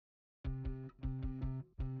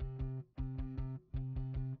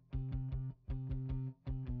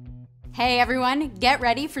Hey everyone, get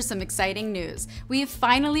ready for some exciting news. We've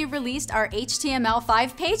finally released our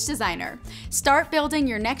HTML5 Page Designer. Start building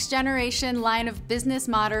your next generation line of business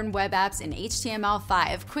modern web apps in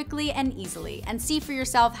HTML5 quickly and easily, and see for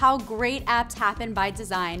yourself how great apps happen by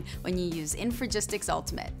design when you use Infragistics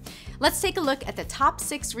Ultimate. Let's take a look at the top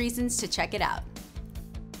 6 reasons to check it out.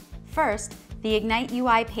 First, the Ignite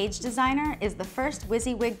UI Page Designer is the first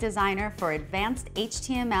WYSYWIG designer for advanced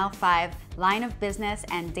HTML5 line of business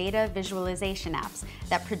and data visualization apps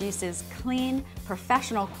that produces clean,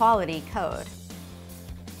 professional quality code.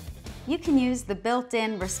 You can use the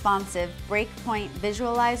built-in responsive breakpoint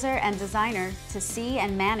visualizer and designer to see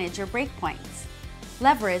and manage your breakpoints.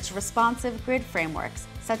 Leverage responsive grid frameworks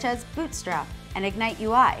such as Bootstrap and Ignite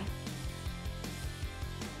UI.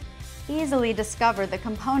 Easily discover the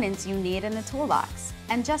components you need in the toolbox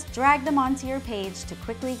and just drag them onto your page to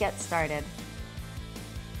quickly get started.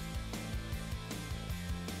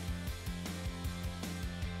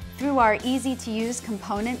 Through our easy-to-use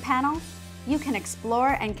component panel, you can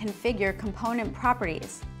explore and configure component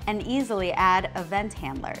properties and easily add event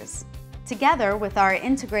handlers. Together with our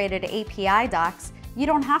integrated API docs, you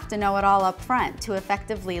don't have to know it all up front to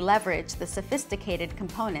effectively leverage the sophisticated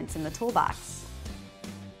components in the toolbox.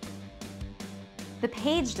 The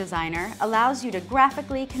Page Designer allows you to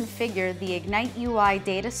graphically configure the Ignite UI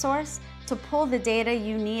data source to pull the data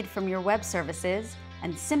you need from your web services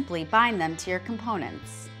and simply bind them to your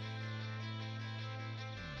components.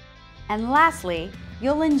 And lastly,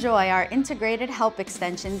 you'll enjoy our integrated help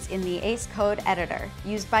extensions in the Ace Code Editor,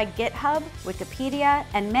 used by GitHub, Wikipedia,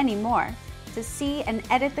 and many more, to see and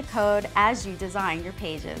edit the code as you design your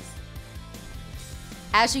pages.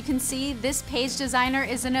 As you can see, this Page Designer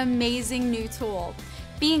is an amazing new tool.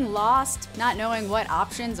 Being lost, not knowing what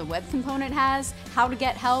options a web component has, how to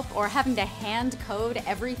get help, or having to hand code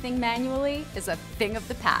everything manually is a thing of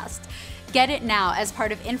the past. Get it now as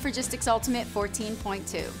part of Infragistics Ultimate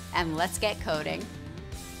 14.2, and let's get coding.